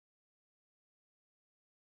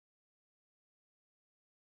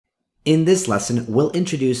In this lesson, we'll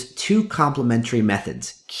introduce two complementary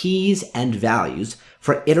methods, keys and values,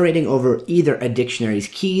 for iterating over either a dictionary's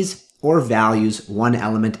keys or values one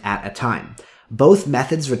element at a time. Both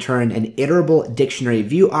methods return an iterable dictionary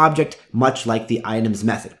view object, much like the items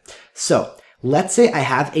method. So, let's say I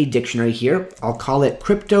have a dictionary here. I'll call it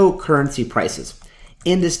cryptocurrency prices.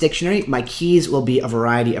 In this dictionary, my keys will be a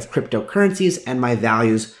variety of cryptocurrencies and my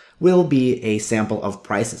values will be a sample of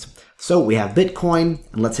prices. So we have Bitcoin,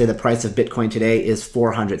 and let's say the price of Bitcoin today is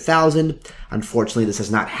 400,000. Unfortunately, this has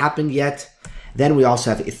not happened yet. Then we also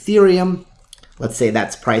have Ethereum. Let's say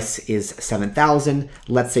that price is 7,000.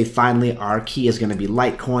 Let's say finally our key is going to be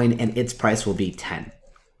Litecoin and its price will be 10.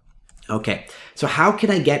 Okay, so how can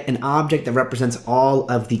I get an object that represents all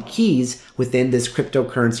of the keys within this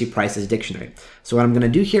cryptocurrency prices dictionary? So what I'm going to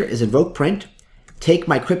do here is invoke print, take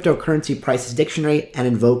my cryptocurrency prices dictionary, and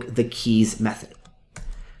invoke the keys method.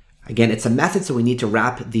 Again, it's a method, so we need to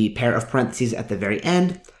wrap the pair of parentheses at the very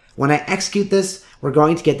end. When I execute this, we're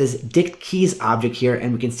going to get this dict keys object here,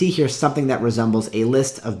 and we can see here something that resembles a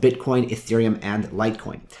list of Bitcoin, Ethereum, and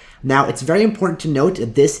Litecoin. Now, it's very important to note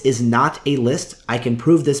that this is not a list. I can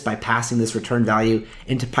prove this by passing this return value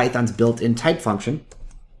into Python's built-in type function,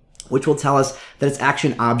 which will tell us that it's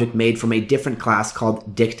actually an object made from a different class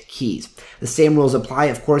called dict keys. The same rules apply,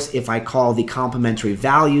 of course, if I call the complementary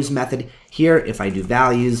values method here, if I do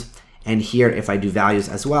values, and here if I do values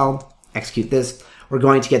as well, execute this, we're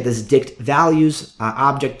going to get this dict values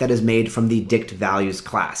object that is made from the dict values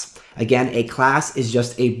class. Again, a class is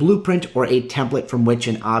just a blueprint or a template from which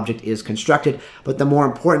an object is constructed, but the more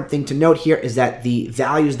important thing to note here is that the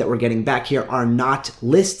values that we're getting back here are not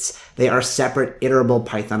lists, they are separate iterable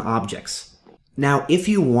Python objects. Now, if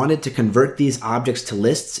you wanted to convert these objects to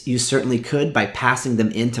lists, you certainly could by passing them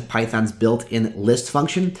into Python's built-in list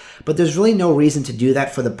function, but there's really no reason to do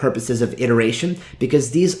that for the purposes of iteration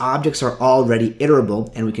because these objects are already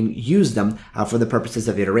iterable and we can use them for the purposes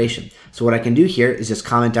of iteration. So what I can do here is just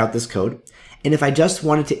comment out this code, and if I just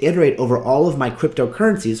wanted to iterate over all of my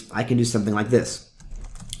cryptocurrencies, I can do something like this.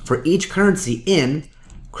 For each currency in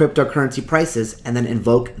cryptocurrency prices, and then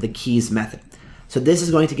invoke the keys method. So this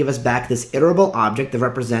is going to give us back this iterable object that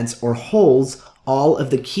represents or holds all of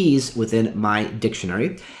the keys within my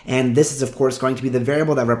dictionary. And this is, of course, going to be the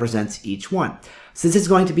variable that represents each one. So this is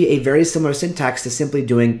going to be a very similar syntax to simply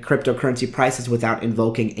doing cryptocurrency prices without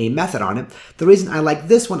invoking a method on it. The reason I like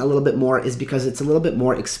this one a little bit more is because it's a little bit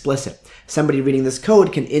more explicit. Somebody reading this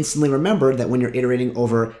code can instantly remember that when you're iterating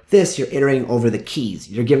over this, you're iterating over the keys.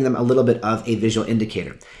 You're giving them a little bit of a visual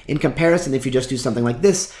indicator. In comparison, if you just do something like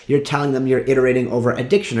this, you're telling them you're iterating over a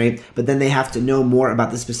dictionary, but then they have to know more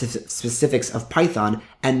about the specifics of Python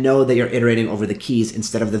and know that you're iterating over the keys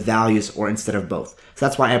instead of the values or instead of both. So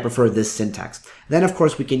that's why I prefer this syntax. Then, of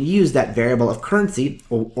course, we can use that variable of currency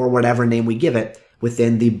or whatever name we give it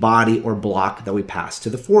within the body or block that we pass to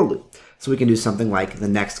the for loop. So we can do something like the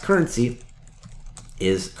next currency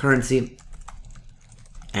is currency.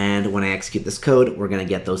 And when I execute this code, we're going to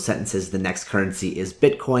get those sentences. The next currency is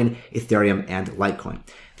Bitcoin, Ethereum, and Litecoin.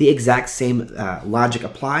 The exact same logic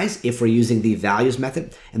applies if we're using the values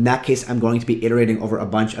method. In that case, I'm going to be iterating over a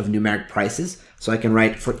bunch of numeric prices. So I can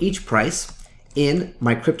write for each price in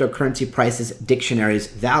my cryptocurrency prices dictionary's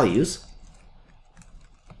values,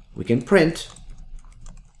 we can print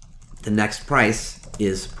the next price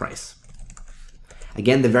is price.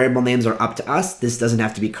 Again, the variable names are up to us. This doesn't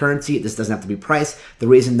have to be currency. This doesn't have to be price. The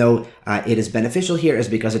reason, though, it is beneficial here is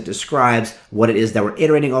because it describes what it is that we're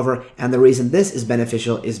iterating over. And the reason this is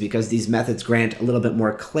beneficial is because these methods grant a little bit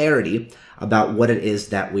more clarity about what it is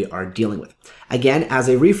that we are dealing with. Again, as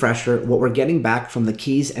a refresher, what we're getting back from the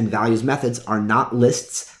keys and values methods are not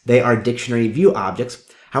lists. They are dictionary view objects.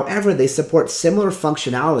 However, they support similar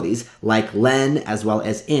functionalities like len as well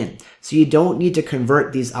as in. So you don't need to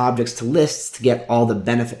convert these objects to lists to get all the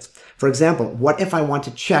benefits. For example, what if I want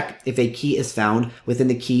to check if a key is found within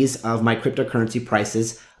the keys of my cryptocurrency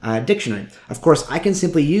prices dictionary? Of course, I can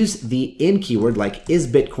simply use the in keyword like is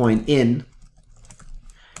Bitcoin in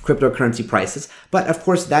cryptocurrency prices, but of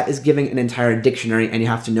course that is giving an entire dictionary and you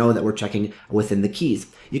have to know that we're checking within the keys.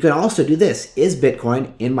 You can also do this, is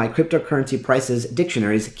Bitcoin in my cryptocurrency prices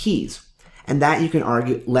dictionary's keys? And that you can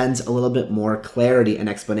argue lends a little bit more clarity and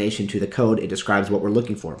explanation to the code. It describes what we're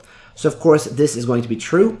looking for. So of course this is going to be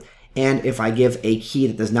true, and if I give a key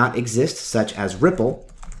that does not exist, such as Ripple,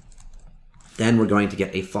 then we're going to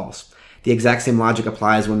get a false. The exact same logic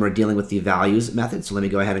applies when we're dealing with the values method. So let me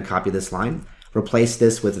go ahead and copy this line. Replace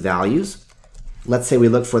this with values. Let's say we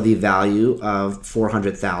look for the value of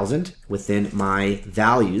 400,000 within my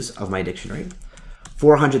values of my dictionary.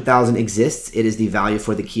 400,000 exists. It is the value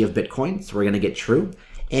for the key of Bitcoin, so we're going to get true.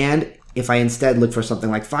 And if I instead look for something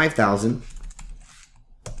like 5,000,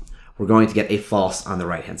 we're going to get a false on the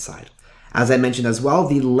right-hand side. As I mentioned as well,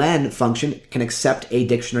 the len function can accept a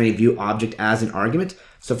dictionary view object as an argument.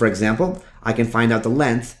 So for example, I can find out the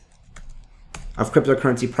length of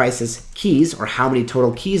cryptocurrency prices keys, or how many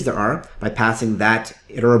total keys there are, by passing that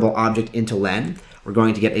iterable object into len. We're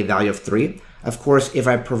going to get a value of 3. Of course, if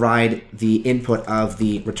I provide the input of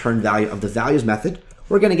the return value of the values method,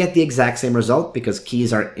 we're going to get the exact same result because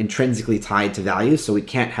keys are intrinsically tied to values, so we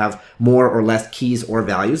can't have more or less keys or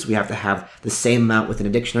values. We have to have the same amount within a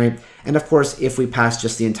dictionary. And of course, if we pass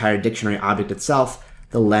just the entire dictionary object itself,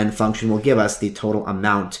 the len function will give us the total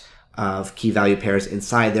amount of key value pairs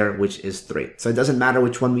inside there, which is 3. So it doesn't matter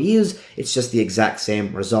which one we use, it's just the exact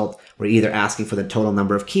same result. We're either asking for the total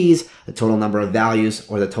number of keys, the total number of values,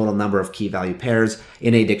 or the total number of key value pairs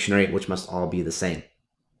in a dictionary, which must all be the same.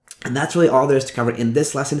 And that's really all there is to cover in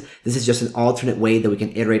this lesson. This is just an alternate way that we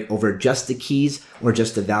can iterate over just the keys or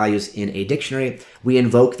just the values in a dictionary. We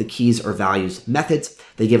invoke the keys or values methods.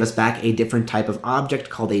 They give us back a different type of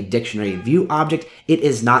object called a dictionary view object. It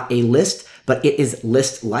is not a list, but it is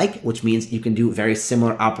list-like, which means you can do very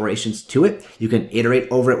similar operations to it. You can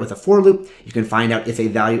iterate over it with a for loop. You can find out if a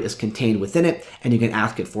value is contained within it, and you can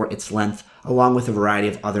ask it for its length, along with a variety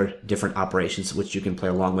of other different operations which you can play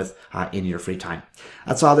along with in your free time.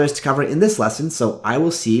 That's all there is to cover in this lesson, so I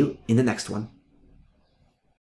will see you in the next one.